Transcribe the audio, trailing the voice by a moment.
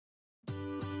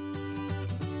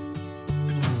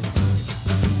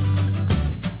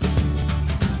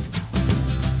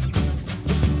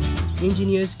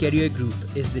Engineers Career Group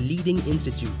is the leading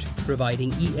institute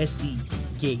providing ESE,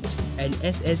 GATE and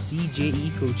SSC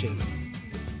JE coaching.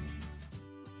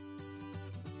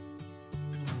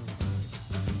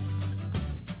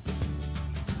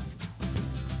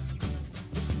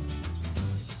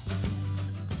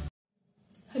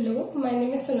 Hello, my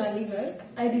name is Sunali Garg.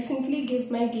 I recently gave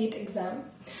my GATE exam.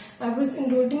 I was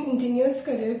enrolled in Engineers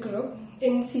Career Group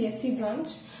in CSC branch.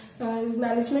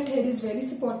 Management here is very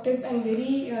supportive and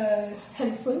very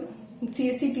helpful.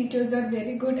 CSC teachers are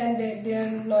very good and their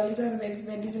knowledge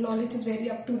is very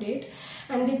up to date,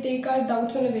 and they take our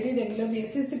doubts on a very regular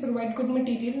basis. They provide good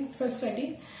material for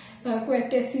study.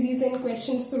 Test series and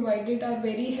questions provided are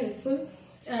very helpful,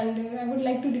 and I would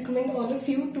like to recommend all of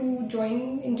you to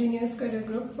join Engineers Career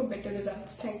Group for better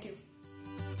results. Thank you.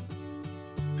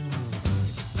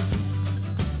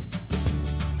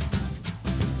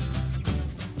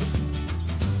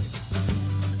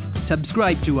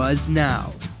 Subscribe to us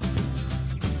now.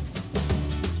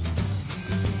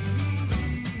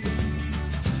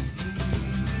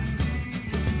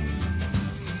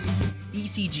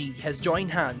 ECG has joined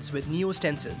hands with Neo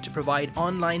Stencil to provide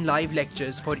online live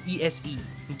lectures for ESE,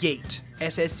 GATE,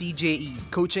 SSC JE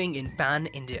coaching in Pan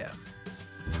India.